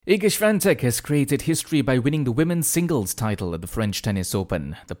Iga Swiatek has created history by winning the women's singles title at the French Tennis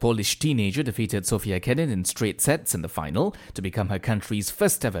Open. The Polish teenager defeated Swiatek in straight sets in the final to become her country's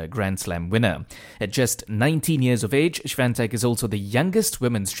first ever Grand Slam winner. At just 19 years of age, Swiatek is also the youngest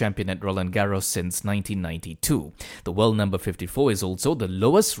women's champion at Roland Garros since 1992. The world number 54 is also the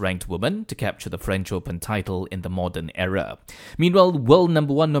lowest ranked woman to capture the French Open title in the modern era. Meanwhile, world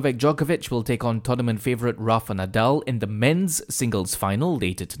number 1 Novak Djokovic will take on tournament favourite Rafa Nadal in the men's singles final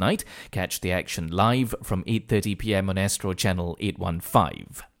later tonight. Catch the action live from 8:30 p.m. on Astro Channel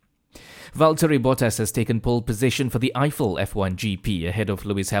 815. Valtteri Bottas has taken pole position for the Eiffel F1 GP ahead of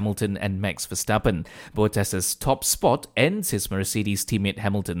Lewis Hamilton and Max Verstappen. Bottas's top spot ends his Mercedes teammate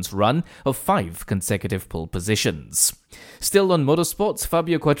Hamilton's run of 5 consecutive pole positions. Still on motorsports,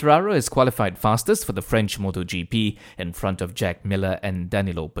 Fabio Quartararo is qualified fastest for the French MotoGP in front of Jack Miller and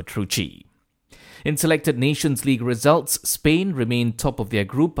Danilo Petrucci. In selected Nations League results, Spain remained top of their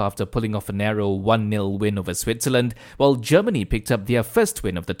group after pulling off a narrow 1-0 win over Switzerland, while Germany picked up their first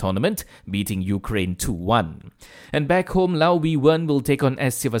win of the tournament, beating Ukraine 2-1. And back home, Lau Wei-wen will take on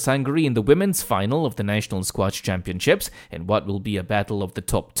S. Sivasangari in the women's final of the National Squash Championships in what will be a battle of the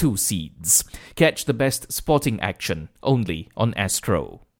top 2 seeds. Catch the best sporting action only on Astro.